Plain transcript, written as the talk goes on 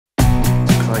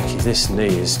Crikey, this knee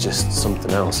is just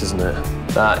something else, isn't it?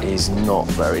 That is not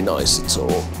very nice at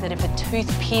all. That if a tooth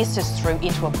pierces through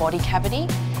into a body cavity,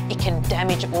 it can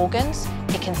damage organs,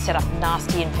 it can set up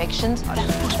nasty infections.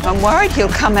 I'm worried he'll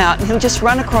come out and he'll just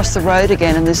run across the road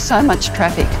again and there's so much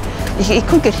traffic. He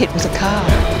could get hit with a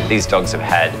car. These dogs have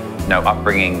had no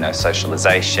upbringing, no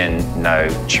socialisation, no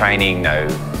training, no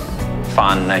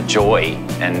fun, no joy,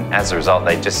 and as a result,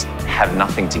 they just have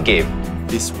nothing to give.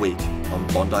 This week on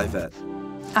Bondi Vet.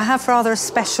 I have rather a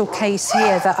special case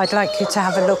here that I'd like you to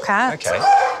have a look at. Okay.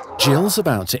 Jill's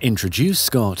about to introduce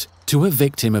Scott to a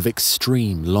victim of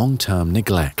extreme long-term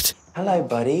neglect. Hello,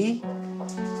 buddy.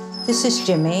 This is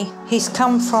Jimmy. He's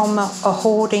come from a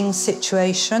hoarding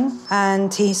situation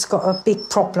and he's got a big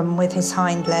problem with his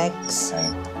hind legs.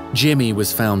 Jimmy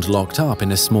was found locked up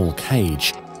in a small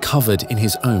cage, covered in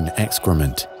his own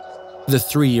excrement. The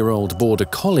 3-year-old border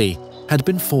collie had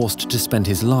been forced to spend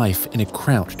his life in a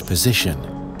crouched position,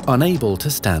 unable to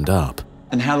stand up.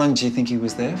 And how long do you think he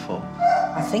was there for?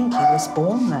 I think he was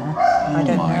born there. I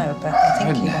don't know, but I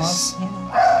think he was.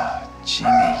 Yeah.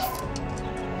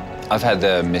 Jimmy. I've had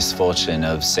the misfortune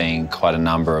of seeing quite a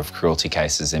number of cruelty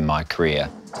cases in my career.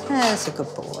 That's a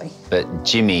good boy. But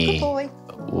Jimmy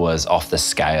was off the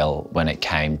scale when it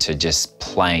came to just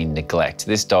plain neglect.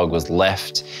 This dog was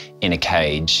left in a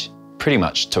cage pretty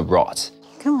much to rot.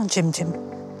 Come on, Jim.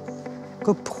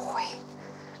 Good boy.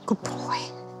 Good boy.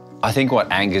 I think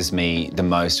what angers me the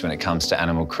most when it comes to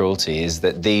animal cruelty is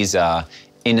that these are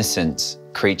innocent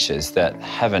creatures that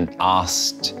haven't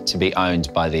asked to be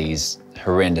owned by these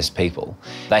horrendous people.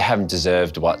 They haven't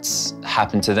deserved what's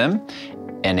happened to them,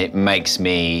 and it makes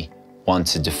me want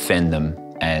to defend them,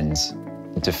 and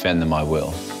defend them I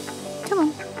will. Come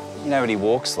on. You know what he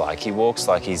walks like? He walks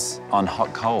like he's on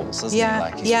hot coals, doesn't he?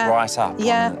 Like he's right up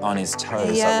on his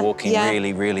toes, like walking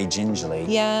really, really gingerly.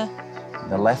 Yeah.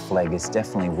 The left leg is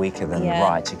definitely weaker than the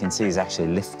right. You can see he's actually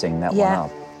lifting that one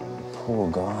up. Poor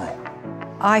guy.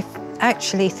 I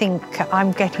actually think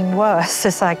I'm getting worse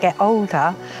as I get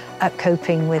older at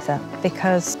coping with it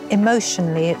because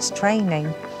emotionally it's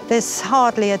draining. There's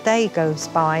hardly a day goes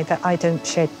by that I don't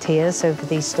shed tears over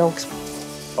these dogs.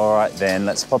 All right then,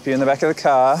 let's pop you in the back of the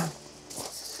car.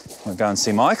 We'll go and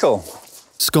see Michael.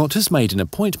 Scott has made an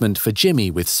appointment for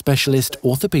Jimmy with specialist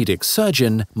orthopaedic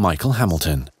surgeon Michael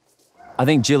Hamilton. I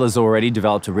think Jill has already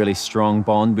developed a really strong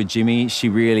bond with Jimmy. She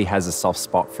really has a soft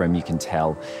spot for him, you can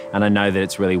tell. And I know that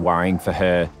it's really worrying for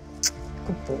her.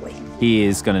 Good boy. He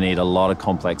is going to need a lot of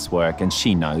complex work, and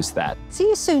she knows that. See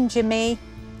you soon, Jimmy.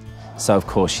 So, of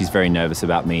course, she's very nervous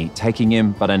about me taking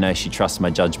him, but I know she trusts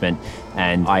my judgment,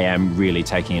 and I am really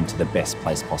taking him to the best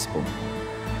place possible.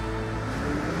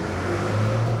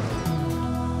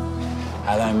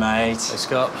 Hello, mate. Hey,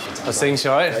 Scott. How's things,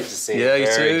 all right? Great to see you. Yeah, you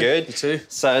very too. Good. You too.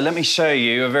 So let me show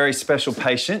you a very special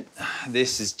patient.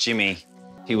 This is Jimmy.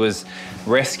 He was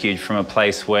rescued from a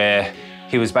place where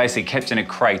he was basically kept in a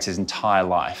crate his entire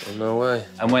life. Oh, no way.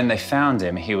 And when they found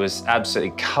him, he was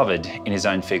absolutely covered in his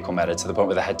own fecal matter to the point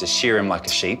where they had to shear him like a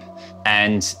sheep.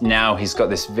 And now he's got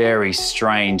this very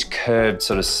strange curved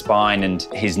sort of spine, and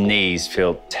his knees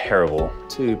feel terrible.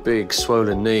 2 big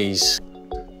swollen knees.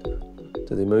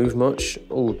 Do they move much?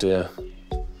 Oh dear.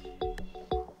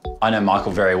 I know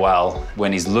Michael very well.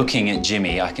 When he's looking at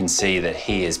Jimmy, I can see that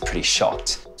he is pretty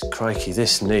shocked. Crikey,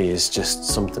 this knee is just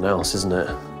something else, isn't it?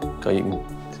 God, you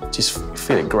can just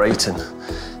feel it grating.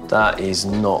 That is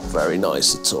not very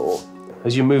nice at all.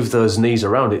 As you move those knees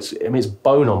around, it's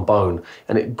bone on bone,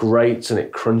 and it grates and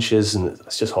it crunches, and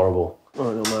it's just horrible.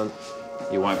 Oh, no, man.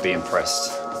 You won't be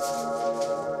impressed.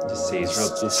 Just see, he's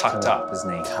real tucked up,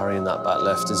 isn't he? Carrying that back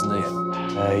left, isn't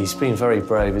he? He's been very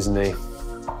brave, isn't he?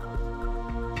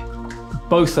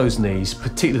 Both those knees,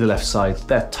 particularly the left side,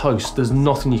 they're toast. There's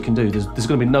nothing you can do. There's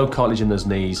going to be no cartilage in those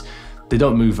knees. They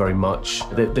don't move very much.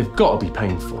 They've got to be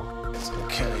painful.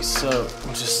 Okay, so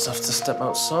we'll just have to step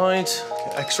outside,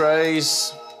 get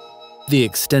x-rays. The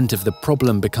extent of the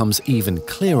problem becomes even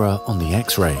clearer on the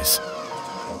x-rays.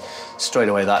 Straight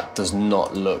away, that does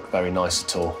not look very nice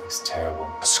at all. It's terrible.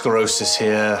 Sclerosis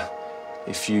here,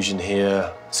 effusion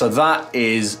here. So that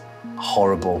is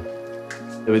horrible.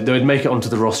 They would make it onto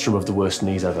the rostrum of the worst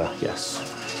knees ever, yes.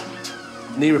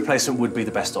 Knee replacement would be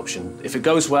the best option. If it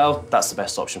goes well, that's the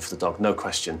best option for the dog, no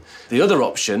question. The other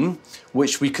option,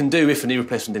 which we can do if a knee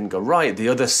replacement didn't go right, the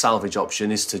other salvage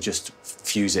option is to just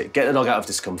fuse it, get the dog out of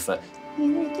discomfort.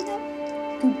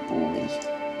 Good boy.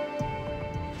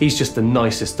 He's just the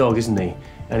nicest dog, isn't he?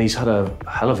 And he's had a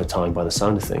hell of a time by the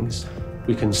sound of things.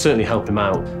 We can certainly help him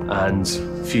out,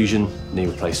 and fusion, knee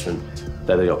replacement,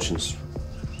 they're the options.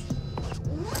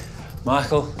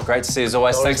 Michael, great to see you as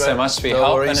always. Thanks so much for your No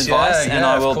help worries. and advice. Yeah, and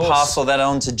yeah, I will of course. pass all that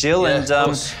on to Jill, Yeah, and of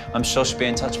course. I'm sure she'll be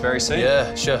in touch very soon.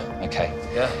 Yeah, sure. Okay.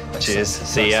 Yeah. Cheers.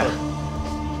 See ya.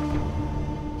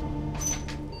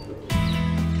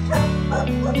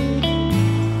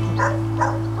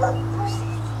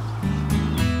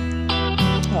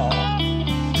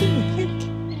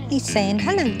 He's saying,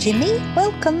 hello, Jimmy,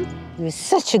 welcome. You're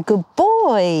such a good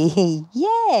boy.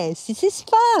 Yes, this is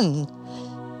fun.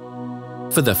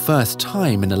 For the first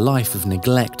time in a life of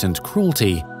neglect and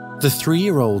cruelty, the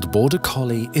 3-year-old Border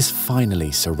Collie is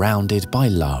finally surrounded by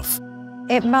love.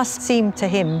 It must seem to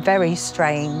him very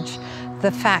strange,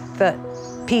 the fact that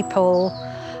people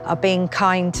are being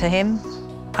kind to him.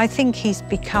 I think he's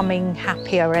becoming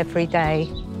happier every day.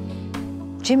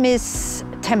 Jimmy's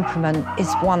temperament is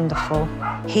wonderful.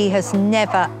 He has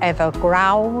never, ever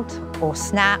growled or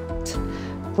snapped,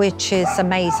 which is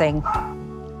amazing.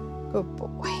 Good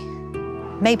boy.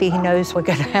 Maybe he knows we're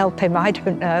going to help him, I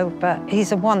don't know, but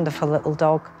he's a wonderful little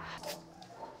dog.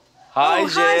 Hi, Oh,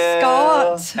 Jill. hi,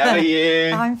 Scott. How are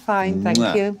you? I'm fine, thank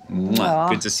you. Mwah. Aw.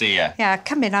 Good to see you. Yeah,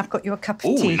 come in, I've got you a cup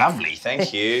of Oh, tea. lovely.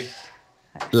 Thank you.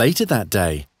 Later that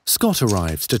day, Scott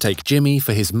arrives to take Jimmy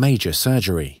for his major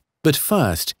surgery. But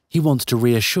first, he wants to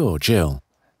reassure Jill.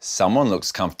 Someone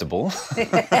looks comfortable.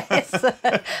 Yeah,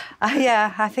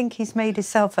 I think he's made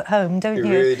himself at home, don't you? He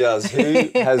really does.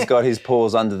 Who has got his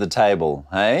paws under the table,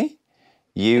 hey?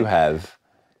 You have.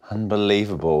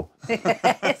 Unbelievable.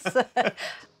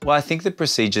 Well, I think the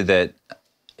procedure that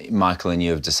Michael and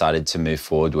you have decided to move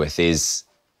forward with is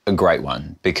a great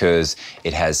one because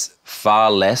it has far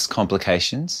less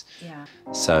complications. Yeah.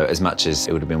 So as much as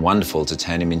it would have been wonderful to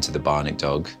turn him into the bionic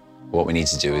dog, what we need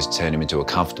to do is turn him into a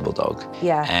comfortable dog.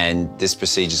 Yeah. And this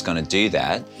procedure is going to do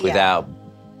that without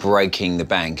breaking the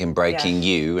bank and breaking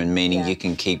you, and meaning you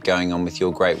can keep going on with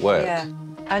your great work. Yeah.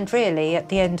 And really, at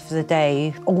the end of the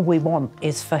day, all we want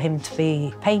is for him to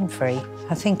be pain-free.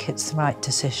 I think it's the right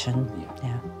decision.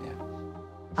 Yeah.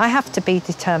 I have to be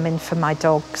determined for my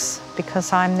dogs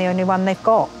because I'm the only one they've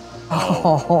got.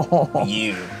 Oh,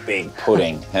 you big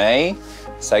pudding, hey?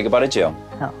 Say goodbye to Jill.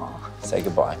 Oh. Say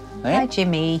goodbye. Hey? Hi,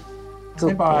 Jimmy.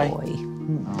 Good boy.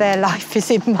 Their life is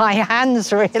in my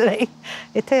hands, really.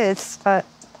 It is, but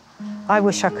I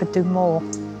wish I could do more.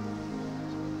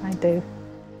 I do.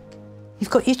 You've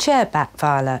got your chair back,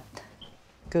 Violet.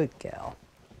 Good girl.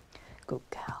 Good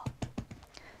girl.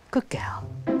 Good girl.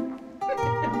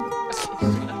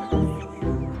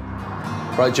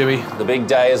 Right, Jimmy. The big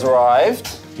day has arrived.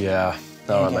 Yeah.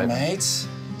 All right, mate. Mate.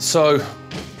 So,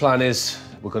 plan is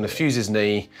we're going to fuse his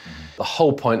knee. The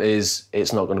whole point is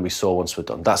it's not going to be sore once we're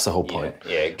done. That's the whole point.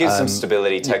 Yeah, it gives some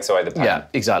stability, takes away the pain. Yeah,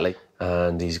 exactly.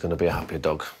 And he's going to be a happier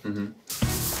dog.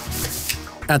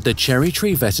 At the Cherry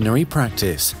Tree Veterinary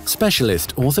Practice,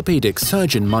 specialist orthopaedic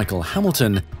surgeon Michael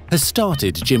Hamilton has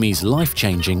started Jimmy's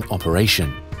life-changing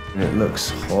operation. It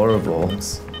looks horrible.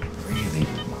 It's really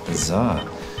bizarre.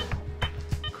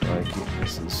 Crikey,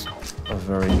 this is a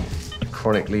very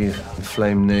chronically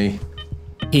inflamed knee.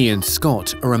 He and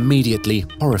Scott are immediately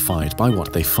horrified by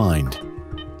what they find.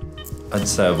 I'd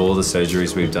say of all the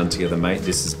surgeries we've done together, mate,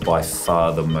 this is by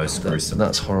far the most gruesome.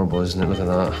 That's horrible, isn't it? Look at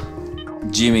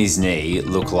that. Jimmy's knee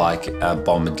looked like a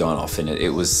bomb had gone off in it.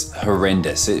 It was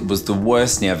horrendous. It was the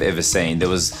worst knee I've ever seen. There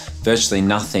was virtually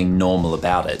nothing normal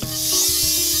about it.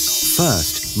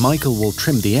 First, Michael will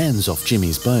trim the ends off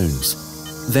Jimmy's bones.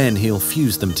 Then he'll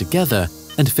fuse them together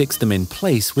and fix them in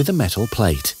place with a metal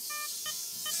plate.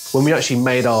 When we actually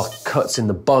made our cuts in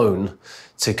the bone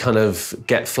to kind of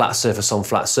get flat surface on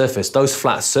flat surface, those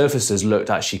flat surfaces looked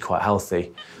actually quite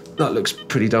healthy. That looks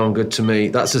pretty darn good to me.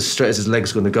 That's as straight as his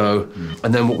leg's going to go.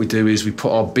 And then what we do is we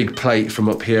put our big plate from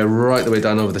up here right the way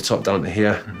down over the top down to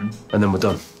here, and then we're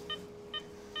done.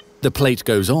 The plate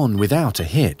goes on without a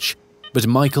hitch, but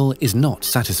Michael is not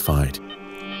satisfied.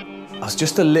 I was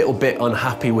just a little bit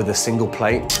unhappy with a single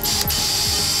plate.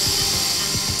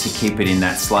 To keep it in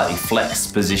that slightly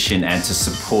flexed position and to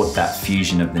support that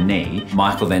fusion of the knee,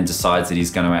 Michael then decides that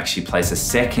he's going to actually place a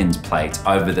second plate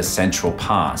over the central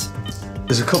part.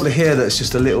 There's a couple of here that's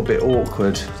just a little bit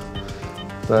awkward,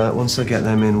 but once I get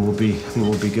them in, I think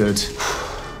we'll be good.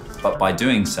 But by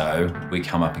doing so, we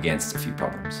come up against a few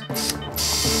problems.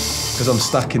 Because I'm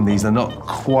stacking these, they're not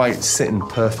quite sitting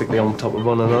perfectly on top of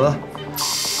one another.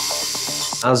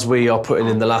 As we are putting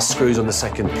in the last screws on the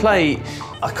second plate,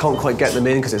 I can't quite get them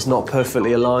in because it's not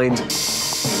perfectly aligned.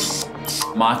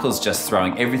 Michael's just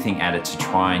throwing everything at it to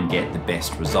try and get the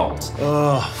best result.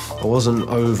 Oh, I wasn't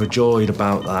overjoyed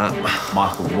about that.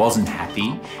 Michael wasn't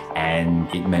happy, and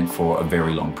it meant for a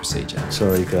very long procedure.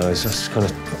 Sorry, guys, that's kind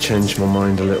of changed my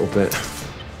mind a little bit.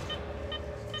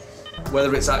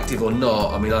 Whether it's active or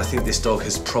not, I mean, I think this dog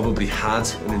has probably had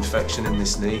an infection in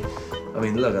this knee. I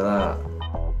mean, look at that.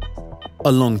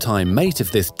 A long-time mate of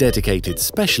this dedicated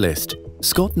specialist,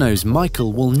 Scott knows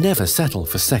Michael will never settle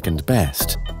for second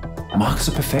best. Michael's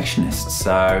a perfectionist,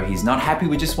 so he's not happy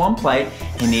with just one plate.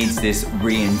 He needs this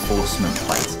reinforcement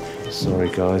plate. Sorry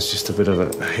guys, just a bit of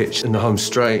a hitch in the home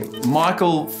straight.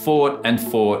 Michael fought and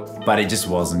fought, but it just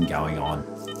wasn't going on.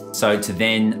 So to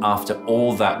then, after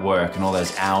all that work and all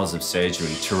those hours of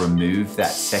surgery, to remove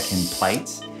that second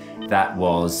plate, that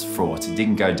was fraught. It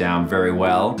didn't go down very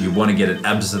well. You want to get it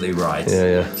absolutely right.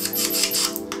 Yeah.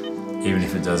 Even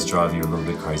if it does drive you a little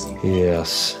bit crazy.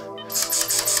 Yes.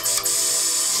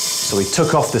 So we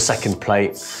took off the second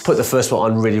plate, put the first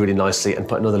one on really, really nicely, and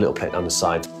put another little plate down the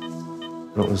side.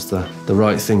 That was the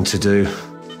right thing to do,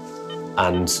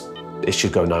 and it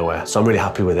should go nowhere. So I'm really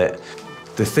happy with it.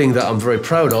 The thing that I'm very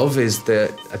proud of is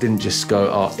that I didn't just go,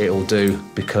 oh, it'll do,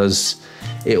 because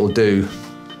it'll do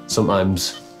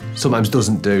sometimes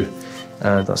doesn't do.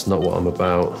 That's not what I'm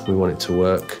about. We want it to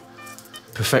work.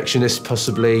 Perfectionist,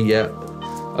 possibly, yeah.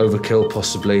 Overkill,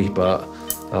 possibly, but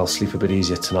I'll sleep a bit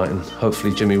easier tonight, and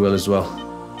hopefully Jimmy will as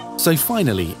well. So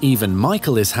finally, even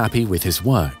Michael is happy with his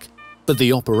work. But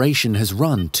the operation has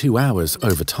run 2 hours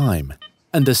over time,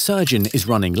 and the surgeon is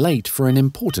running late for an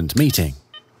important meeting.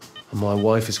 My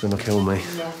wife is going to kill me.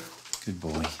 Yeah. Good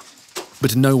boy.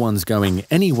 But no one's going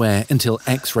anywhere until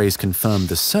X-rays confirm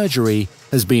the surgery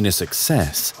has been a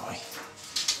success.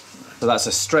 So that's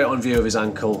a straight-on view of his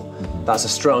ankle, that's a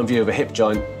straight-on view of a hip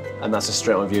joint, and that's a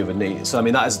straight-on view of a knee. So I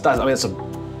mean, that's a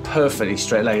perfectly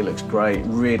straight leg. It looks great.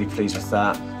 Really pleased with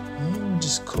that.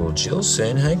 Just call Jill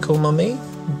soon, hey? Call Mummy.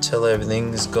 Tell her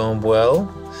everything's gone well.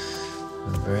 A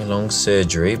very long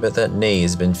surgery, but that knee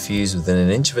has been fused within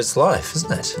an inch of its life,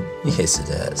 hasn't it? Yes, it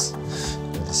has.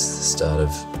 This is the start of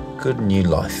a good new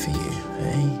life for you,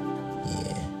 eh?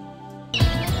 Yeah.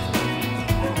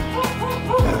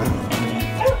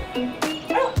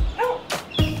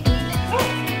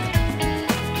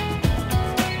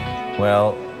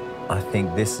 Well, I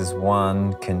think this is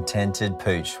one contented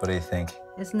pooch. What do you think?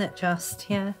 Isn't it just?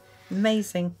 Yeah,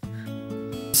 amazing.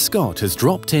 Scott has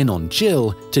dropped in on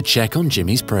Jill to check on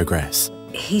Jimmy's progress.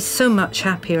 He's so much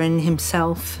happier in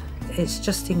himself. It's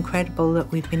just incredible that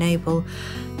we've been able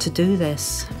to do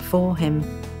this for him.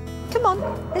 Come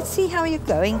on, let's see how you're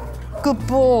going. Good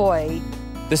boy.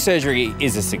 The surgery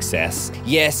is a success.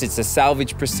 Yes, it's a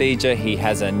salvage procedure. He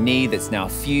has a knee that's now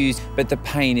fused, but the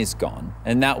pain is gone.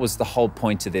 And that was the whole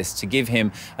point of this, to give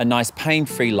him a nice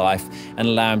pain-free life and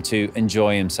allow him to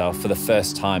enjoy himself for the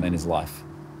first time in his life.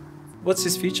 What's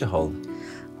his future hold?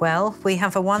 Well, we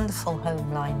have a wonderful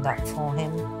home lined up for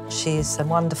him. She's a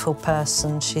wonderful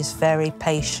person. She's very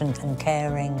patient and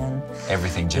caring and...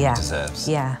 Everything Jimmy deserves.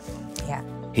 Yeah.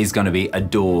 He's going to be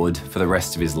adored for the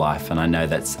rest of his life, and I know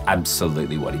that's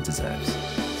absolutely what he deserves.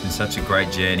 It's been such a great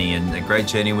journey, and a great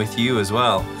journey with you as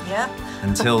well. Yeah.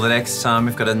 Until the next time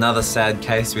we've got another sad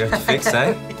case we have to fix,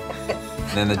 eh?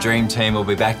 And then the dream team will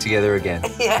be back together again.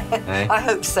 Yeah, eh? I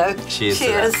hope so. Cheers.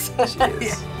 Cheers.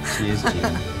 Cheers. Cheers,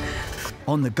 Jim.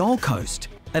 On the Gold Coast,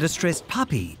 a distressed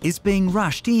puppy is being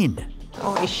rushed in.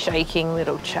 Oh, he's shaking,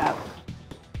 little chap.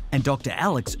 And Dr.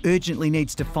 Alex urgently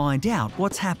needs to find out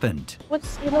what's happened.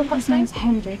 What's your little puppy's name?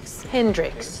 Hendrix.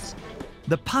 Hendrix.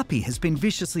 The puppy has been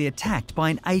viciously attacked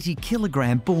by an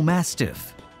 80-kilogram bull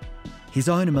mastiff. His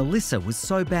owner, Melissa, was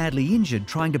so badly injured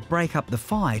trying to break up the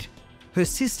fight, her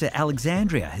sister,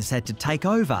 Alexandria, has had to take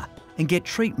over and get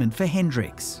treatment for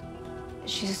Hendrix.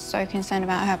 She's so concerned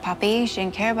about her puppy. She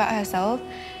didn't care about herself.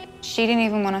 She didn't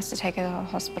even want us to take her to the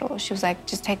hospital. She was like,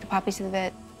 just take the puppy to the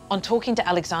vet. On talking to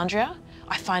Alexandria,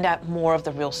 I find out more of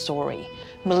the real story.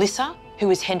 Melissa, who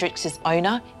is Hendrix's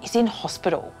owner, is in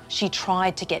hospital. She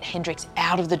tried to get Hendrix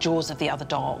out of the jaws of the other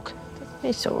dog.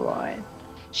 It's all right.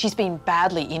 She's been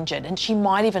badly injured and she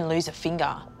might even lose a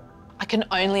finger. I can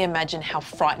only imagine how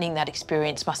frightening that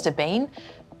experience must have been,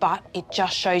 but it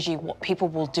just shows you what people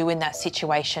will do in that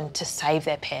situation to save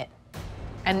their pet.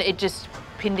 And it just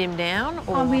pinned him down?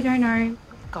 Or... Oh, we don't know.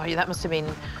 God, that must have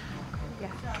been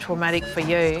traumatic for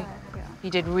you. You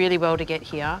did really well to get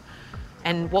here.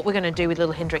 And what we're going to do with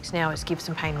little Hendrix now is give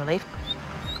some pain relief.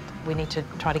 We need to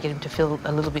try to get him to feel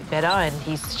a little bit better, and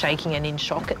he's shaking and in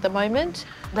shock at the moment.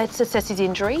 Let's assess his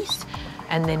injuries,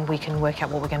 and then we can work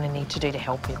out what we're going to need to do to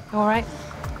help him. All right?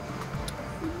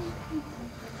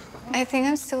 I think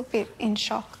I'm still a bit in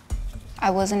shock. I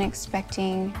wasn't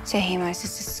expecting to hear my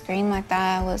sister scream like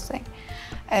that. I was like,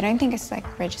 I don't think it's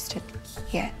like registered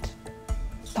yet.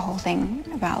 The whole thing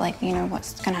about like, you know,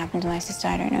 what's going to happen to my sister.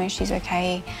 I don't know if she's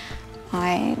okay.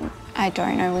 I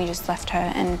don't know. We just left her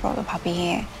and brought the puppy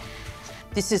here.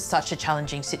 This is such a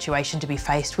challenging situation to be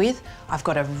faced with. I've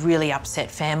got a really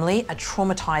upset family, a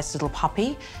traumatised little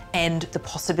puppy, and the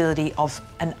possibility of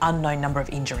an unknown number of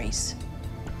injuries.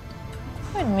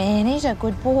 Good man, he's a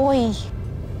good boy.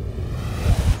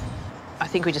 I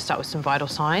think we just start with some vital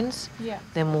signs. Yeah.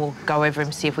 Then we'll go over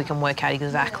him, see if we can work out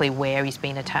exactly where he's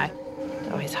been attacked.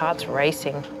 Oh, his heart's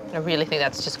racing. I really think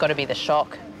that's just got to be the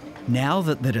shock. Now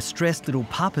that the distressed little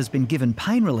pup has been given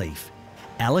pain relief,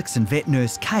 Alex and vet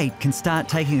nurse Kate can start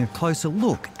taking a closer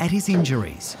look at his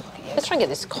injuries. Let's try and get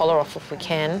this collar off if we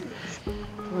can.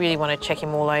 Really want to check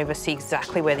him all over, see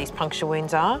exactly where these puncture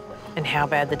wounds are and how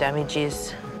bad the damage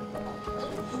is.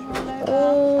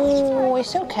 Oh,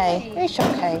 it's okay. It's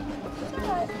okay.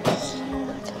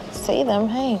 See them,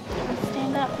 hey?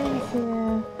 Stand up,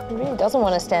 yeah. He really doesn't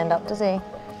want to stand up, does he?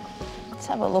 Let's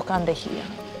have a look under here.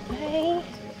 Hey.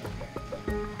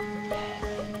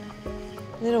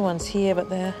 Little ones here, but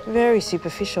they're very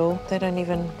superficial. They don't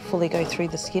even fully go through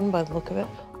the skin by the look of it.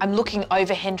 I'm looking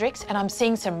over Hendrix and I'm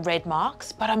seeing some red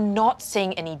marks, but I'm not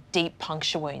seeing any deep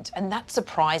puncture wounds. And that's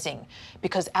surprising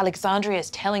because Alexandria is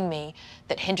telling me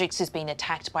that Hendrix has been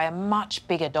attacked by a much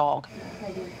bigger dog.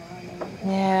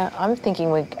 Yeah, I'm thinking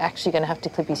we're actually going to have to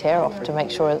clip his hair off to make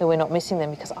sure that we're not missing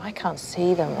them because I can't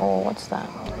see them. Oh, what's that?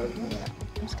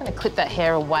 I'm just going to clip that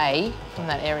hair away from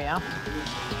that area.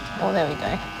 Oh, there we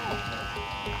go.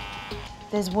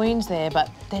 There's wounds there, but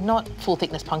they're not full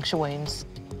thickness puncture wounds.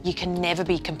 You can never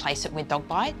be complacent with dog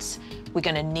bites. We're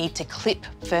going to need to clip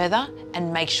further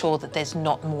and make sure that there's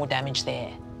not more damage there.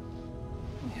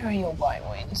 Where are your bite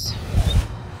wounds?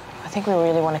 I think we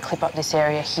really want to clip up this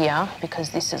area here because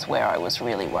this is where I was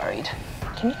really worried.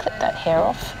 Can you clip that hair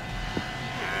off?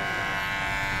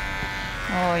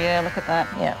 Oh, yeah, look at that.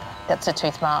 Yeah, that's a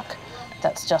tooth mark.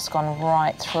 That's just gone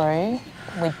right through.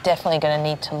 We're definitely going to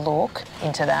need to look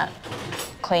into that,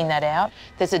 clean that out.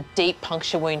 There's a deep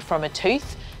puncture wound from a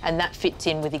tooth, and that fits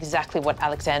in with exactly what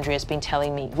Alexandria's been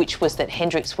telling me, which was that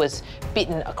Hendrix was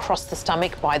bitten across the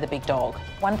stomach by the big dog.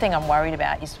 One thing I'm worried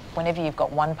about is whenever you've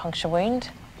got one puncture wound,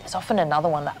 there's often another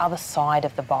one the other side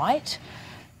of the bite.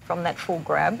 From that full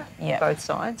grab, Yeah. both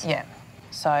sides? Yeah.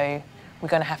 So we're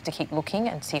going to have to keep looking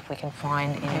and see if we can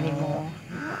find any more.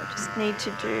 Just need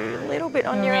to do a little bit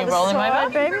on You your want me other to roll him side,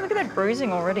 over? baby. Look at that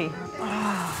bruising already.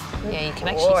 Yeah, you can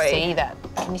actually boy. see that.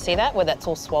 Can you see that, where that's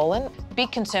all swollen?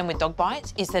 Big concern with dog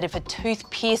bites is that if a tooth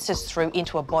pierces through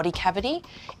into a body cavity,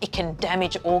 it can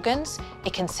damage organs,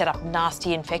 it can set up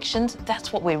nasty infections.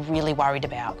 That's what we're really worried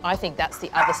about. I think that's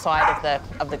the other side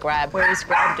of the grab. Where he's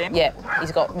grabbed him? Yeah,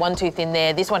 he's got one tooth in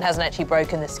there. This one hasn't actually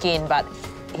broken the skin, but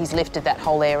he's lifted that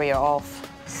whole area off.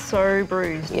 So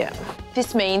bruised. Yeah.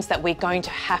 This means that we're going to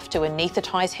have to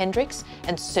anaesthetise Hendrix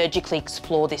and surgically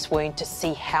explore this wound to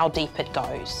see how deep it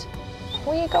goes.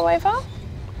 Will you go over?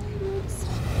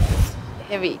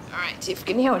 Heavy. All right, Tiff,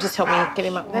 can you just help me get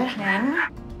him up there?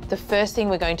 The first thing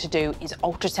we're going to do is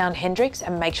ultrasound Hendrix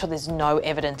and make sure there's no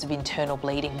evidence of internal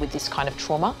bleeding with this kind of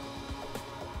trauma.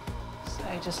 So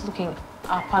just looking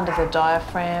up under the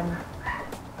diaphragm,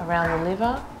 around the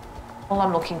liver. All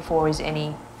I'm looking for is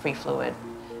any free fluid.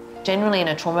 Generally in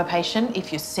a trauma patient,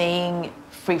 if you're seeing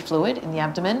free fluid in the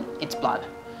abdomen, it's blood.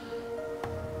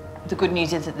 The good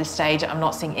news is at this stage, I'm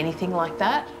not seeing anything like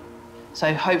that.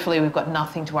 So hopefully we've got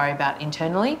nothing to worry about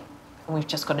internally, and we've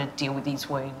just got to deal with these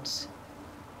wounds.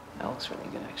 That looks really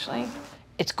good, actually.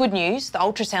 It's good news, the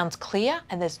ultrasound's clear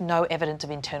and there's no evidence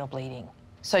of internal bleeding.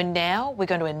 So now we're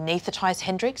going to anaesthetise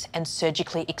Hendrix and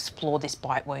surgically explore this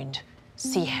bite wound,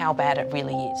 see how bad it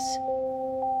really is.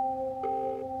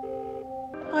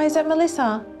 Hi, is that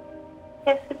Melissa?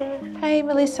 Yes, it is. Hey,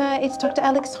 Melissa, it's Dr.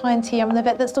 Alex Hines here. I'm the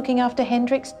vet that's looking after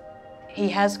Hendrix. He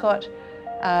has got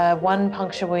one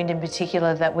puncture wound in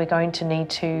particular that we're going to need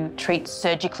to treat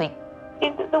surgically.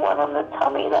 Is it the one on the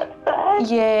tummy that's bad?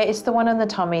 Yeah, it's the one on the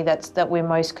tummy that we're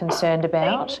most concerned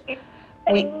about.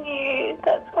 I knew.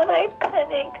 That's when I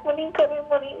panicked, when he got him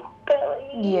on his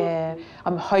belly. Yeah,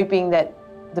 I'm hoping that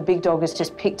the big dog has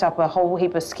just picked up a whole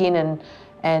heap of skin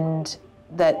and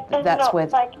that's not where...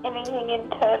 like anything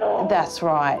internal. That's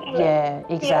right, yeah,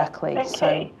 exactly. Yeah, okay.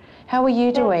 So, how are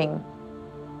you doing?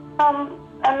 I'm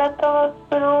at the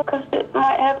hospital because it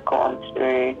might have gone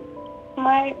through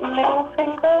my middle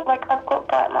finger. Like, I've got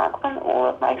bite marks on all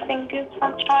of my fingers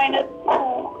from trying to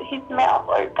pull his mouth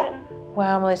open.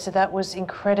 Wow, Melissa, that was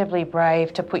incredibly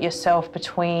brave to put yourself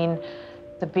between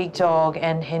the big dog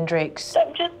and Hendrix.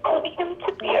 I'm just wanting him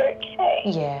to be okay.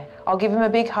 Yeah, I'll give him a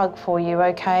big hug for you,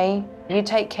 okay? You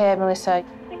take care, Melissa.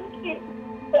 Thank you.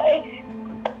 Bye.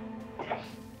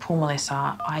 Poor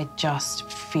Melissa, I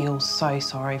just feel so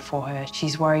sorry for her.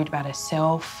 She's worried about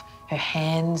herself. Her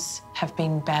hands have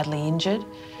been badly injured.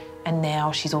 And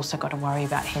now she's also got to worry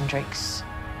about Hendrix.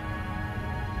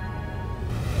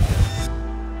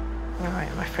 All right,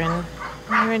 my friend,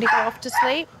 are you ready to go off to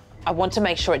sleep? I want to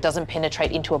make sure it doesn't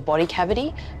penetrate into a body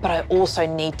cavity, but I also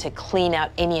need to clean out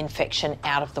any infection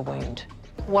out of the wound.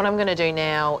 What I'm going to do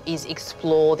now is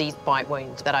explore these bite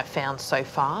wounds that I've found so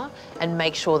far and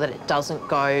make sure that it doesn't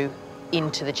go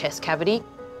into the chest cavity.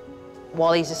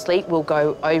 While he's asleep, we'll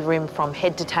go over him from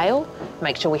head to tail,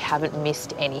 make sure we haven't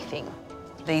missed anything.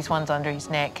 These ones under his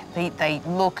neck, they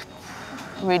look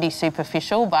really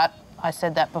superficial, but I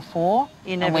said that before.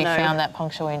 You never and we know. found that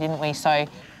puncture wound, didn't we? So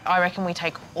I reckon we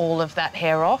take all of that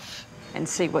hair off. And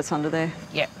see what's under there.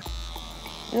 Yep.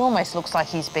 It almost looks like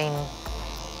he's been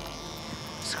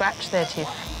scratched there, Tiff.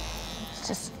 It's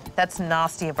just, that's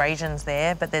nasty abrasions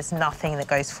there, but there's nothing that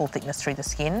goes full thickness through the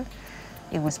skin.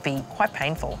 It would be quite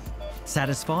painful.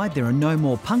 Satisfied there are no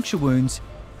more puncture wounds,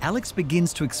 Alex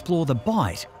begins to explore the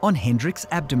bite on Hendrix's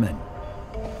abdomen.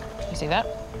 You see that?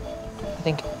 I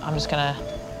think I'm just gonna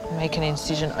make an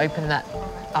incision, open that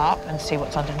up and see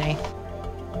what's underneath.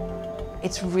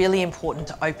 It's really important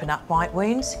to open up bite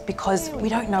wounds because we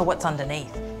don't know what's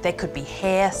underneath. There could be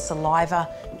hair, saliva,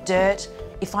 dirt.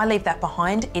 If I leave that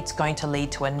behind, it's going to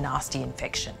lead to a nasty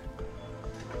infection.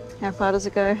 How far does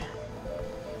it go?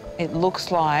 It looks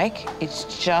like it's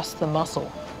just the muscle,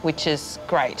 which is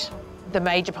great. The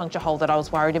major puncture hole that I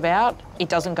was worried about, it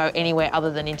doesn't go anywhere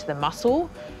other than into the muscle.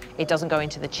 It doesn't go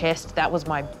into the chest. That was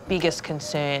my biggest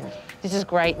concern. This is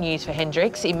great news for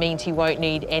Hendrix. It means he won't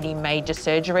need any major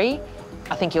surgery.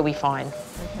 I think he'll be fine.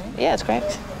 Okay. Yeah, it's great.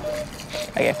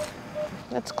 Okay,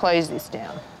 let's close this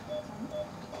down.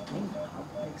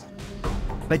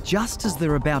 But just as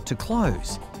they're about to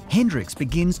close, Hendrix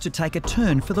begins to take a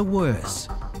turn for the worse.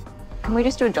 Can we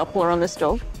just do a Doppler on this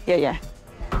dog? Yeah.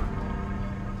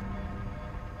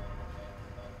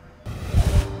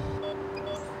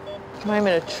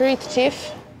 Moment of truth,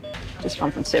 Tiff. Just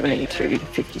gone from 72 to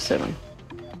 57.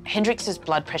 Hendrix's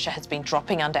blood pressure has been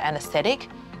dropping under anaesthetic.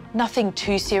 Nothing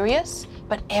too serious,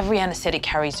 but every anaesthetic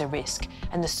carries a risk.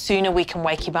 And the sooner we can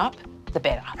wake him up, the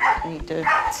better. We need to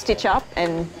stitch up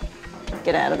and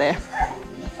get out of there.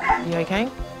 You okay?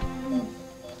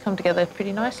 Come together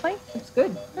pretty nicely. It's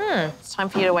good. It's time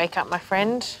for you to wake up, my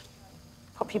friend.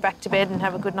 Pop you back to bed and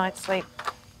have a good night's sleep.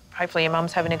 Hopefully your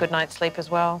mum's having a good night's sleep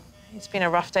as well. It's been a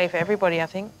rough day for everybody, I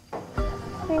think.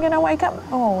 You're gonna wake up?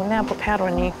 Oh, now put powder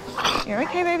on you. You're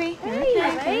okay, baby.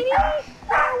 Hey, baby.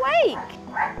 You're awake.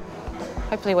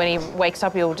 Hopefully when he wakes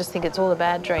up, he'll just think it's all a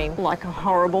bad dream. Like a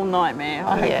horrible nightmare.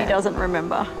 I hope he doesn't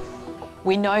remember.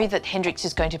 We know that Hendrix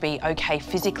is going to be okay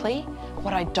physically.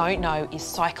 What I don't know is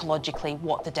psychologically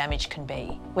what the damage can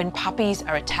be. When puppies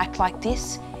are attacked like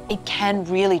this, it can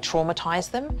really traumatise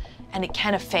them and it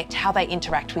can affect how they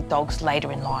interact with dogs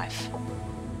later in life.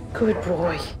 Good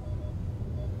boy.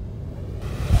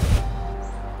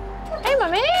 Hey, my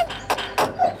man.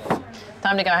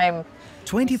 Time to go home.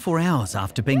 24 hours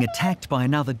after being attacked by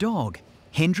another dog,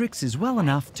 Hendrix is well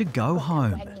enough to go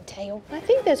home. I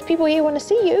think there's people here who want to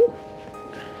see you.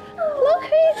 Look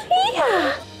who's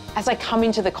here. As I come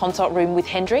into the consult room with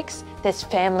Hendrix, there's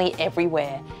family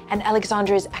everywhere. And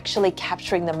Alexandra is actually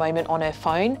capturing the moment on her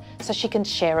phone so she can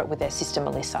share it with her sister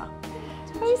Melissa.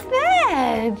 Who's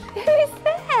that? Who's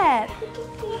that?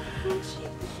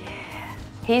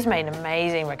 He's made an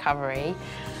amazing recovery.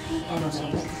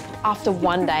 After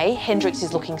one day, Hendrix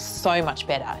is looking so much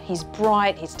better. He's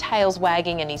bright, his tail's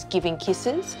wagging and he's giving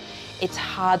kisses. It's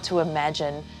hard to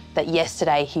imagine that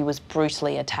yesterday he was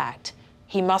brutally attacked.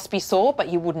 He must be sore, but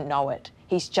you wouldn't know it.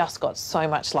 He's just got so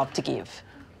much love to give.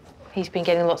 He's been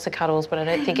getting lots of cuddles, but I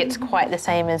don't think it's quite the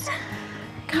same as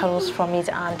cuddles from his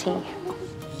auntie.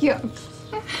 Yuck.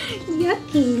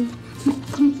 Yucky.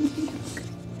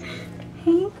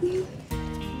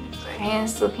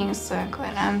 He's looking so good.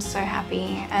 I'm so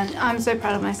happy. And I'm so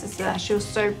proud of my sister that she was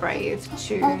so brave to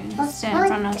stand in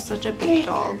front of such a big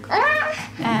dog.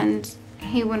 And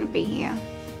he wouldn't be here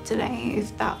today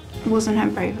if that wasn't her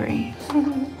bravery.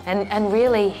 And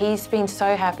really, he's been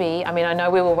so happy. I mean, I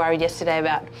know we were worried yesterday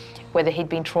about whether he'd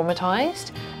been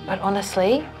traumatised, but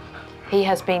honestly, he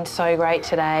has been so great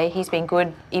today. He's been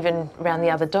good even around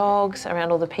the other dogs,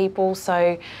 around all the people.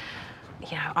 So,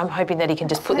 you know, I'm hoping that he can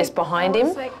just put this behind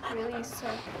him. Really so.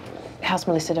 How's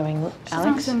Melissa doing,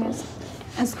 Alex? She's not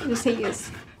as good as he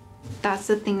is. That's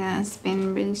the thing that's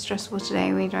been really stressful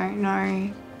today. We don't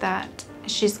know that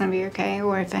she's going to be okay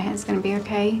or if her hand's going to be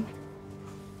okay.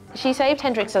 She saved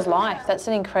Hendrix's life. That's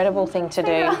an incredible thing to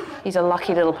do. He's a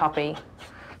lucky little puppy.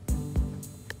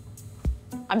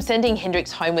 I'm sending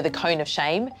Hendrix home with a cone of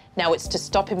shame. Now it's to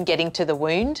stop him getting to the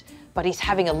wound, but he's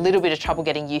having a little bit of trouble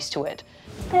getting used to it.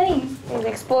 Hey. He's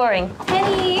exploring.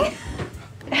 Hey.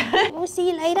 We'll see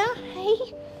you later. Hey.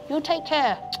 You'll take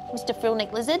care, Mr.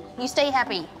 Frillneck Lizard. You stay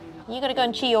happy. You gotta go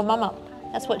and cheer your mum up.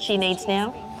 That's what she needs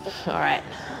now. All right.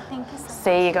 Thank you so much.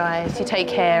 See you guys. You take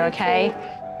care, okay?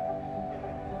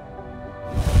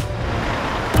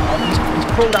 He's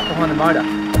crawled up behind the motor.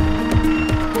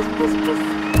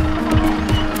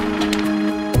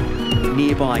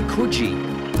 Nearby Coogee,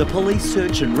 the police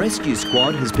search and rescue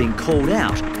squad has been called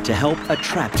out to help a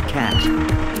trapped cat.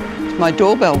 My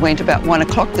doorbell went about 1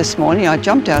 o'clock this morning. I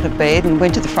jumped out of bed and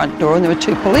went to the front door and there were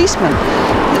 2 policemen.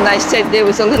 And they said there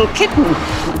was a little kitten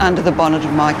under the bonnet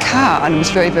of my car and was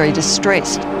very, very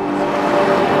distressed.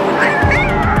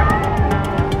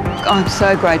 I'm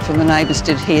so grateful the neighbours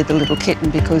did hear the little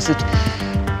kitten because it,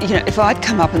 you know, if I'd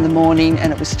come up in the morning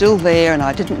and it was still there and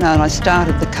I didn't know and I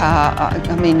started the car,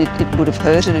 I mean, it would have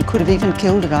hurt it. It could have even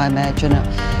killed it, I imagine.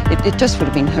 It just would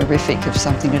have been horrific if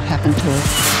something had happened to it.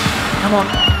 Come on.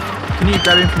 Can you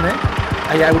grab him from there?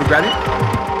 Are you able to grab him?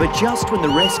 But just when the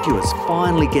rescuers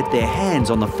finally get their hands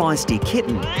on the feisty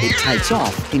kitten, it takes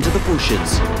off into the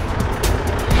bushes.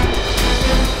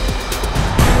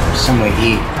 Somewhere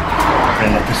here,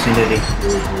 in the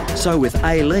vicinity. So with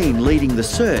Aileen leading the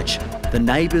search, the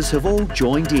neighbours have all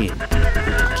joined in.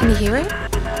 Can you hear him?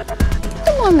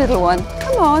 Come on, little one.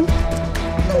 Come on.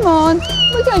 Come on.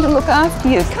 We're going to look after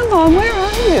you. Come on, where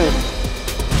are you?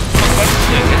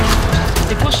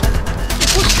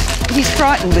 He's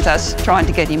frightened with us trying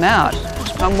to get him out.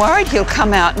 I'm worried he'll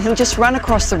come out and he'll just run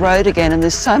across the road again and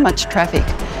there's so much traffic.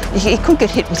 He could get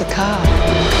hit with a car.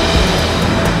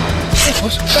 Hey,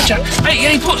 puss. Gotcha. Hey,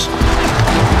 get him, puss.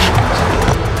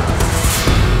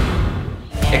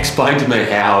 Explain to me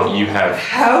how you have...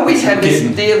 How we have this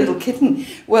dear little kitten.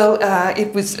 Well,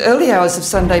 it was early hours of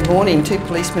Sunday morning. 2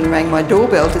 policemen rang my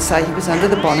doorbell to say he was under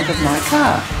the bonnet of my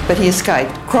car. But he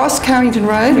escaped. Crossed Carrington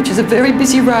Road, which is a very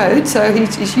busy road, so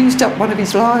he's used up one of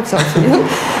his lives, I feel.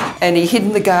 And he hid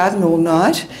in the garden all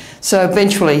night. So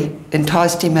eventually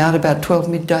enticed him out about 12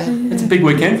 midday. It's a big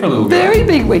weekend for a little guy. Very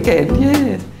big weekend,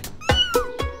 yeah.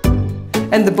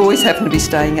 And the boys happened to be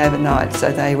staying overnight,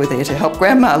 so they were there to help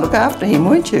Grandma look after him,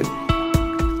 weren't you?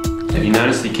 Have you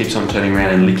noticed he keeps on turning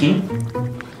around and licking?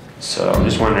 So I'm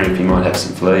just wondering if he might have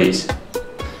some fleas.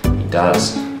 He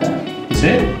does. Is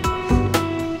it?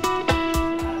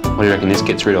 What do you reckon this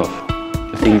gets rid of?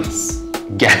 The thing...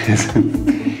 Gas.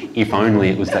 If only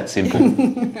it was that simple.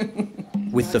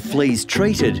 With the fleas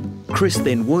treated, Chris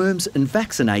then worms and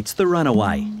vaccinates the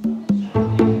runaway.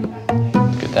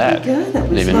 Look at that.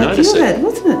 Didn't even notice it.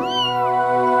 Wasn't it?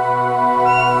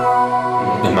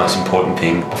 The most important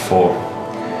thing before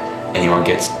anyone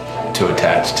gets too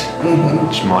attached,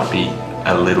 which might be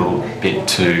a little bit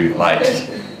too late,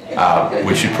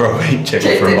 we should probably check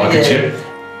it for a microchip.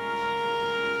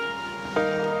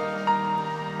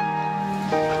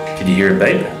 Did you hear a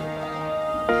beep?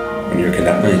 What do you reckon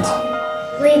that means?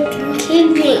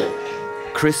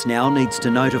 Chris now needs to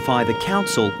notify the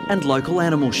council and local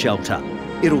animal shelter.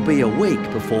 It'll be a week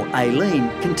before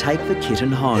Aileen can take the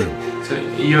kitten home. So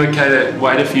are you okay to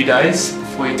wait a few days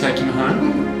before you take him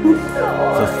home?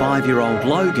 For 5-year-old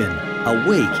Logan, a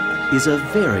week is a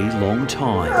very long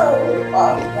time.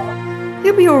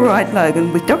 He'll be all right,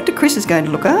 Logan, with Dr. Chris is going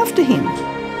to look after him.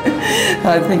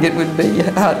 I think it would be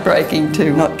heartbreaking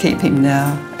to not keep him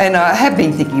now. And I have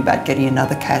been thinking about getting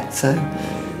another cat, so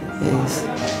yes,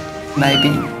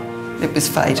 maybe it was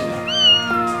fate.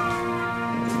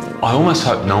 I almost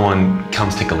hope no one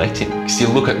comes to collect him. Because you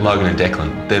look at Logan and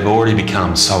Declan, they've already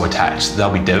become so attached,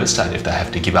 they'll be devastated if they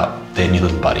have to give up their new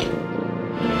little buddy.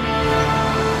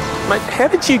 Mate, how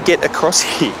did you get across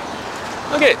here?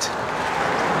 Look at it.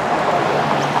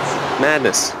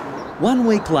 Madness. 1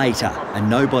 week later, and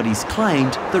nobody's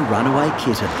claimed the runaway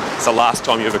kitten. It's the last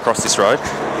time you ever crossed this road.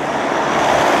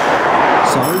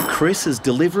 So Chris is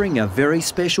delivering a very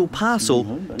special parcel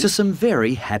to some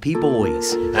very happy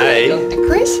boys. Hey. Dr.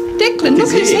 Chris, Declan,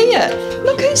 look who's here.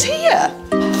 Look who's here.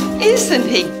 Isn't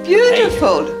he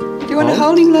beautiful? Do you want to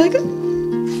hold him, Logan?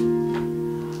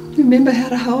 Remember how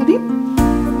to hold him?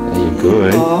 You're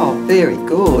good. Oh, very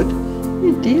good.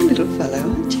 You dear little fellow,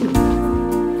 aren't you?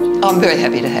 I'm very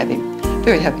happy to have him.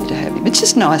 Very happy to have him. It's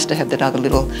just nice to have that other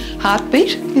little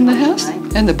heartbeat in the house.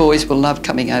 And the boys will love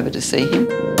coming over to see him.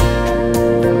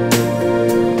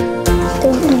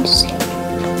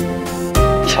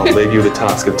 I'll leave you the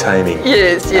task of taming.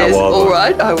 Yes, all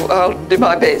right. I'll do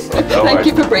my best. Thank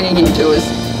you for bringing him to us.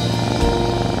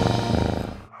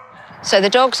 So the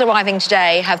dogs arriving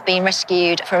today have been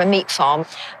rescued from a meat farm.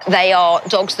 They are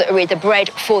dogs that are either bred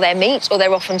for their meat, or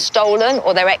they're often stolen,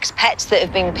 or they're ex-pets that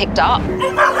have been picked up.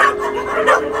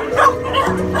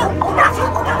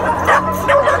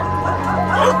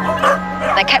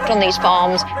 They're kept on these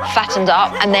farms, fattened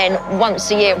up, and then once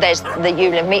a year there's the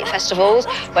Yulin meat festivals,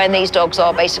 when these dogs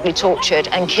are basically tortured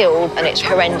and killed, and it's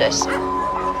horrendous.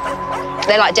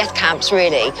 They're like death camps,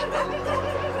 really.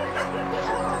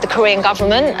 The Korean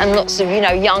government and lots of,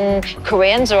 young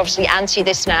Koreans are obviously anti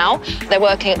this now. They're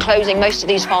working at closing most of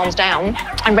these farms down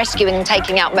and rescuing and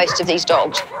taking out most of these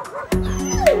dogs.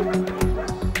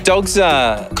 Dogs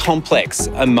are complex,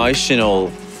 emotional,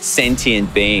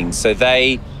 sentient beings, so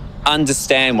they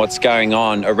understand what's going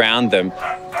on around them.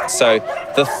 So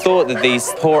the thought that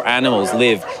these poor animals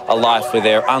live a life where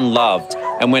they're unloved,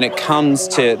 and when it comes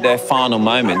to their final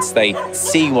moments, they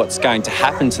see what's going to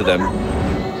happen to them.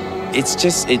 It's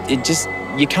just, you just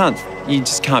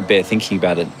can't bear thinking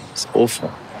about it. It's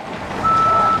awful.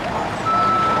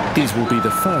 These will be the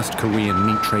first Korean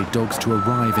meat trade dogs to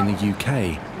arrive in the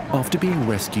UK after being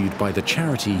rescued by the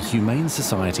charity Humane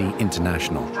Society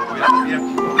International.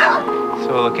 So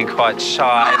we're looking quite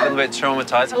shy, a little bit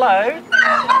traumatised. Hello.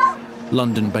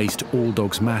 London-based All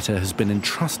Dogs Matter has been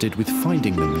entrusted with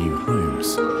finding them new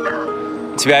homes.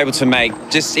 To be able to make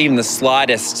just even the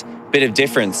slightest bit of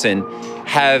difference and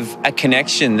have a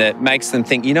connection that makes them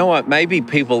think, you know what, maybe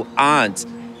people aren't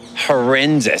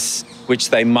horrendous, which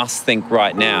they must think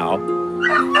right now.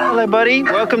 Hello, buddy.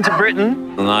 Welcome to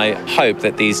Britain. And I hope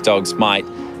that these dogs might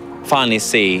finally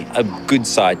see a good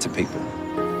side to people.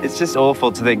 It's just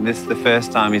awful to think this is the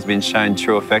first time he's been shown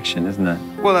true affection, isn't it?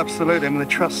 Well, absolutely. I mean, the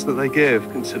trust that they give,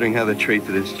 considering how they're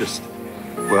treated, is just,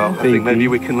 well, I think maybe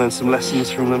we can learn some lessons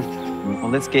from them. Well,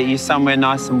 let's get you somewhere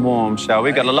nice and warm, shall we?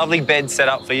 We've got a lovely bed set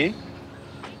up for you.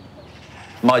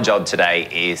 My job today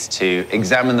is to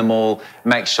examine them all,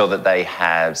 make sure that they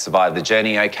have survived the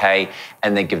journey okay,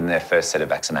 and then give them their first set of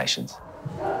vaccinations.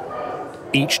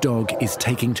 Each dog is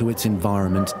taking to its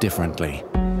environment differently.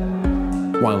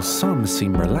 While some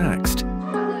seem relaxed,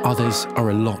 others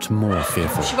are a lot more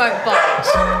fearful. She won't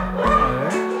bite.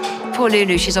 Poor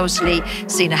Lulu, she's obviously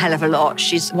seen a hell of a lot.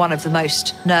 She's one of the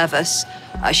most nervous.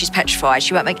 She's petrified.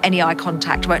 She won't make any eye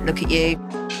contact, won't look at you.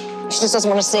 She just doesn't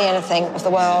want to see anything of the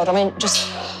world. I mean,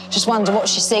 just wonder what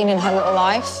she's seen in her little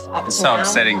life. It's so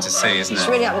upsetting to see, isn't it?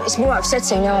 It's more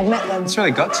upsetting now I've met them. It's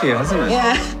really got to you, hasn't it?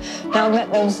 Yeah, now I've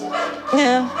met them.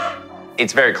 Yeah.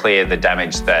 It's very clear the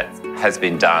damage that has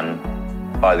been done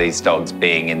by these dogs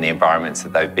being in the environments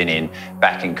that they've been in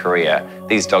back in Korea.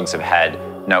 These dogs have had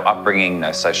no upbringing,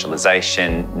 no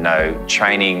socialization, no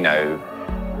training, no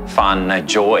fun, no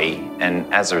joy,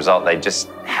 and as a result, they just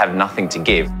have nothing to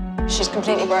give. She's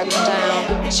completely broken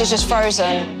down. She's just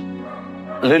frozen.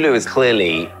 Lulu is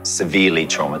clearly severely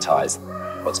traumatized.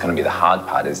 What's going to be the hard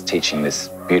part is teaching this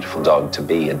beautiful dog to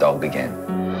be a dog again.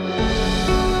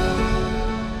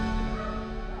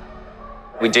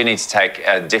 We do need to take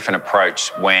a different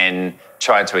approach when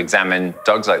trying to examine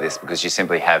dogs like this, because you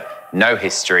simply have no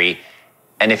history,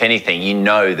 and if anything, you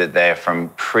know that they're from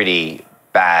pretty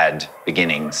bad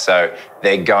beginnings. So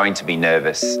they're going to be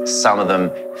nervous, some of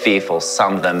them fearful,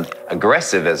 some of them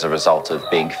aggressive as a result of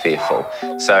being fearful.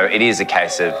 So it is a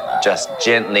case of just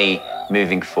gently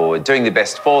moving forward, doing the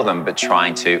best for them, but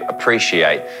trying to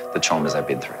appreciate the traumas they've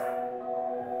been through.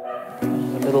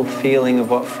 A little feeling of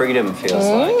what freedom feels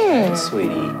like, hey,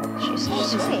 sweetie. She's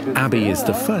so sweet. Abby is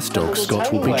the first dog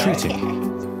Scott will be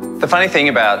treating. The funny thing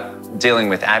about dealing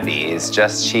with Abby is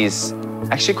just she's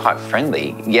actually quite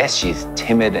friendly. Yes, she's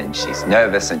timid and she's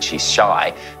nervous and she's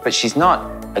shy, but she's not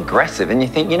aggressive. And you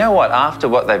think, you know what, after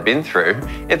what they've been through,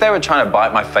 if they were trying to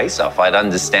bite my face off, I'd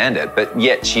understand it. But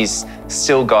yet she's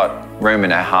still got room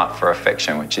in her heart for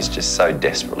affection, which is just so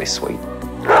desperately sweet.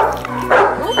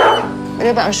 A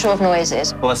little bit unsure of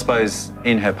noises. Well, I suppose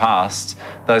in her past,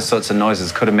 those sorts of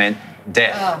noises could have meant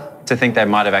death. To think they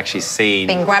might have actually seen...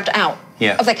 Being grabbed out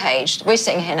Yeah. of the cage. We're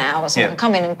sitting here now, someone Yeah.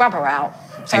 come in and grab her out.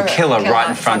 And kill her right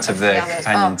in front of the others.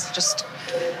 companions.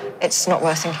 It's not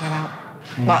worth thinking about.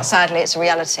 But sadly, it's a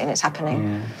reality and it's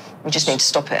happening. We just need to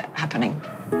stop it happening.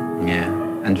 Yeah,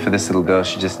 and for this little girl,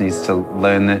 she just needs to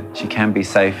learn that she can be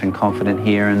safe and confident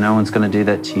here and no one's going to do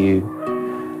that to you.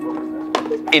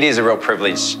 It is a real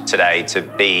privilege today to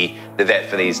be the vet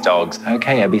for these dogs.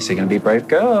 Okay, Abby, so you're going to be a brave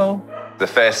girl. The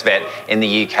first vet in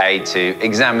the UK to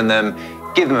examine them,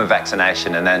 give them a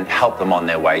vaccination and then help them on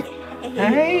their way.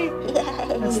 Hey,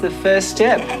 that's the first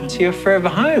step to your forever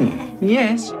home.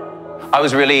 Yes. I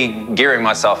was really gearing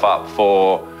myself up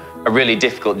for a really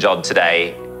difficult job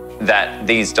today. that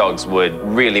these dogs would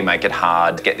really make it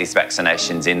hard to get these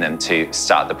vaccinations in them to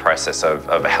start the process of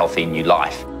a healthy new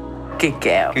life. Good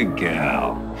girl. Good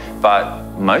girl. But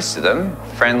most of them,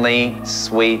 friendly,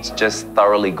 sweet, just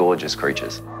thoroughly gorgeous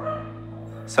creatures.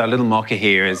 So little Mocha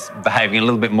here is behaving a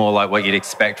little bit more like what you'd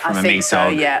expect from a meat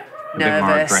dog. Yeah. A bit more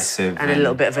Nervous aggressive. and a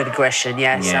little bit of an aggression,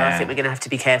 yeah. So I Yeah. think we're going to have to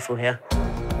be careful here.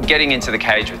 Getting into the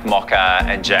cage with Mocha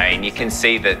and Jane, you can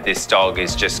see that this dog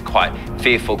is just quite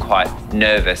fearful, quite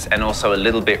nervous, and also a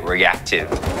little bit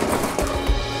reactive.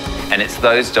 And it's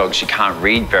those dogs you can't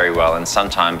read very well, and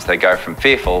sometimes they go from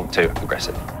fearful to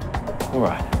aggressive. All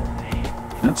right.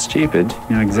 Not stupid.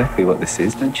 You know exactly what this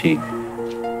is, don't you?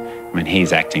 I mean,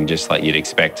 he's acting just like you'd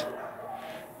expect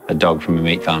a dog from a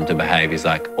meat farm to behave. He's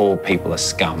like, all people are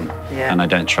scum, Yeah. and I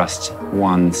don't trust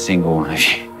one single one of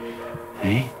you.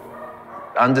 Hey?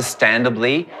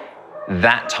 Understandably,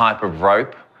 that type of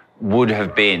rope would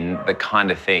have been the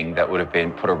kind of thing that would have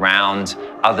been put around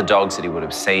other dogs that he would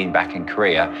have seen back in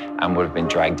Korea and would have been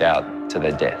dragged out to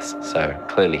their deaths. So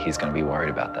clearly he's going to be worried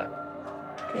about that.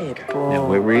 Good boy. Now,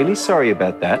 we're really sorry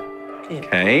about that. Good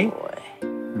okay? boy.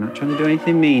 We're not trying to do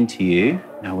anything mean to you.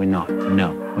 No, we're not.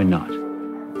 No, we're not.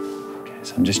 Okay,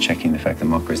 so I'm just checking the fact that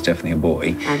Mocha is definitely a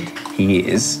boy. And? He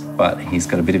is, but he's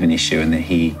got a bit of an issue in that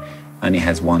he only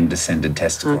has one descended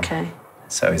testicle. Okay.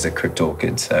 So he's a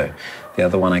cryptorchid. So the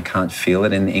other one, I can't feel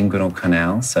it in the inguinal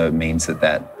canal. So it means that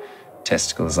that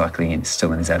testicle is likely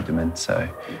still in his abdomen. So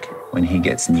when he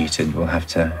gets neutered, we'll have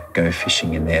to go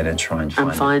fishing in there to try and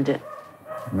find it.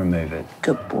 Remove it.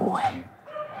 Good boy.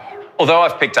 Although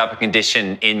I've picked up a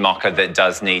condition in Mocha that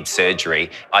does need surgery,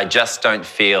 I just don't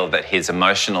feel that his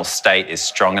emotional state is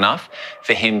strong enough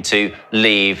for him to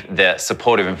leave the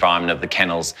supportive environment of the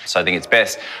kennels. So I think it's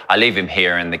best I leave him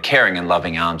here in the caring and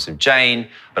loving arms of Jane,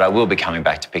 but I will be coming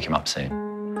back to pick him up soon.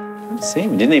 See,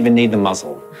 we didn't even need the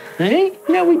muzzle. Hey?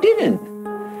 No, we didn't.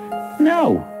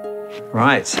 No.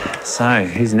 Right, so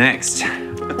who's next?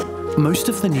 Most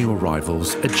of the new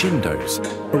arrivals are Jindos,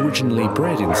 originally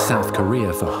bred in South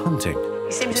Korea for hunting.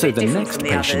 seems a So bit the different next from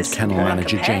the patient others. kennel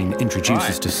manager Jane introduces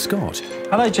Right. to Scott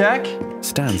Hello, Jack.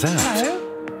 stands out.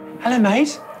 Hello,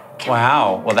 mate.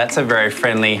 Wow, well, that's a very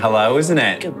friendly hello, isn't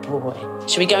it? Good boy.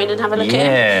 Should we go in and have a look at him?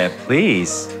 Yeah,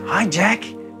 please. Hi, Jack.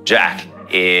 Jack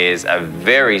is a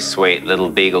very sweet little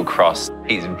beagle cross.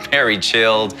 He's very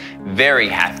chilled, very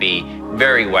happy,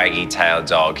 very waggy-tailed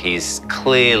dog. He's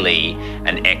clearly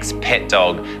an ex-pet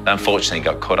dog that unfortunately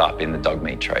got caught up in the dog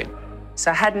meat trade.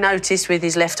 So I had noticed with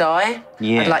his left eye.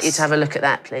 Yes. I'd like you to have a look at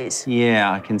that, please.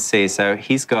 Yeah, I can see. So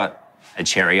he's got a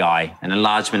cherry eye, an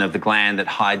enlargement of the gland that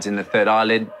hides in the third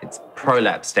eyelid. It's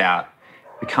prolapsed out,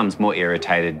 becomes more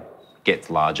irritated, gets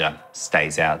larger,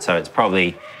 stays out. So it's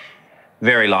probably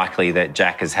very likely that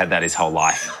Jack has had that his whole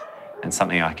life, and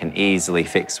something I can easily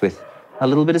fix with a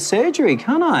little bit of surgery,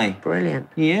 can't I? Brilliant.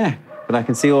 Yeah, but I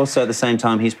can see also at the same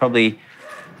time he's probably,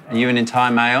 are you an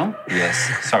entire male? Yes.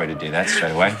 Sorry to do that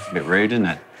straight away. A bit rude, isn't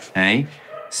it? Hey?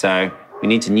 So we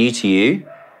need to neuter you.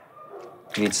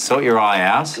 We need to sort your eye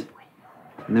out,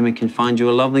 and then we can find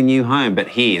you a lovely new home. But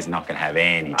he is not going to have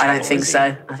any trouble, I don't think is he?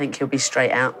 so. I think he'll be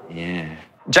straight out. Yeah.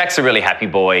 Jack's a really happy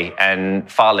boy and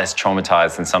far less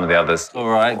traumatised than some of the others. All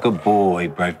right, good boy,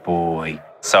 brave boy.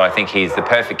 So I think he's the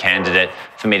perfect candidate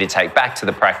for me to take back to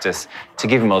the practice to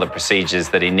give him all the procedures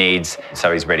that he needs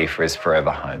so he's ready for his forever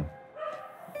home.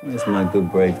 Where's my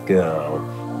good, brave girl?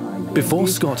 Before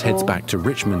Scott heads back to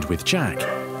Richmond with Jack,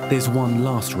 there's one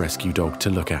last rescue dog to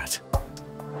look at.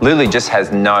 Lulu just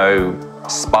has no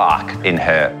spark in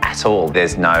her at all.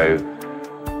 There's no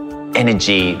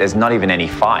energy, there's not even any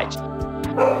fight.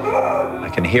 I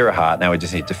can hear a heart. Now we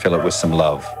just need to fill it with some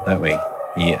love, don't we?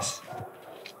 Yes.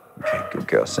 Okay, good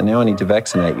girl. So now I need to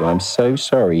vaccinate you. I'm so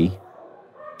sorry.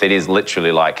 It is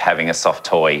literally like having a soft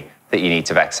toy that you need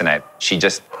to vaccinate. She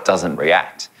just doesn't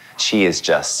react. She is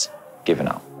just given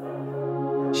up.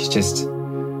 She just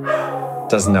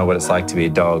doesn't know what it's like to be a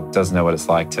dog, doesn't know what it's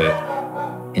like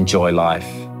to enjoy life,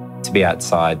 to be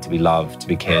outside, to be loved, to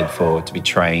be cared for, to be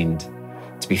trained,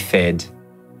 to be fed.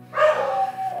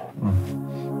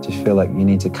 Do you feel like you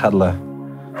need to cuddle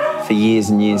her for years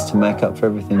and years to make up for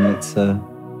everything that's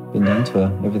been done to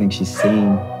her, everything she's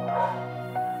seen?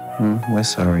 We're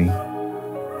sorry.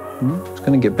 It's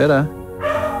going to get better.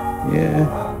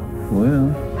 Yeah, well.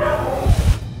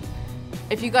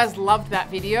 If you guys loved that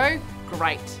video,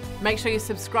 great. Make sure you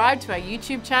subscribe to our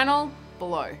YouTube channel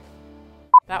below.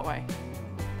 That way.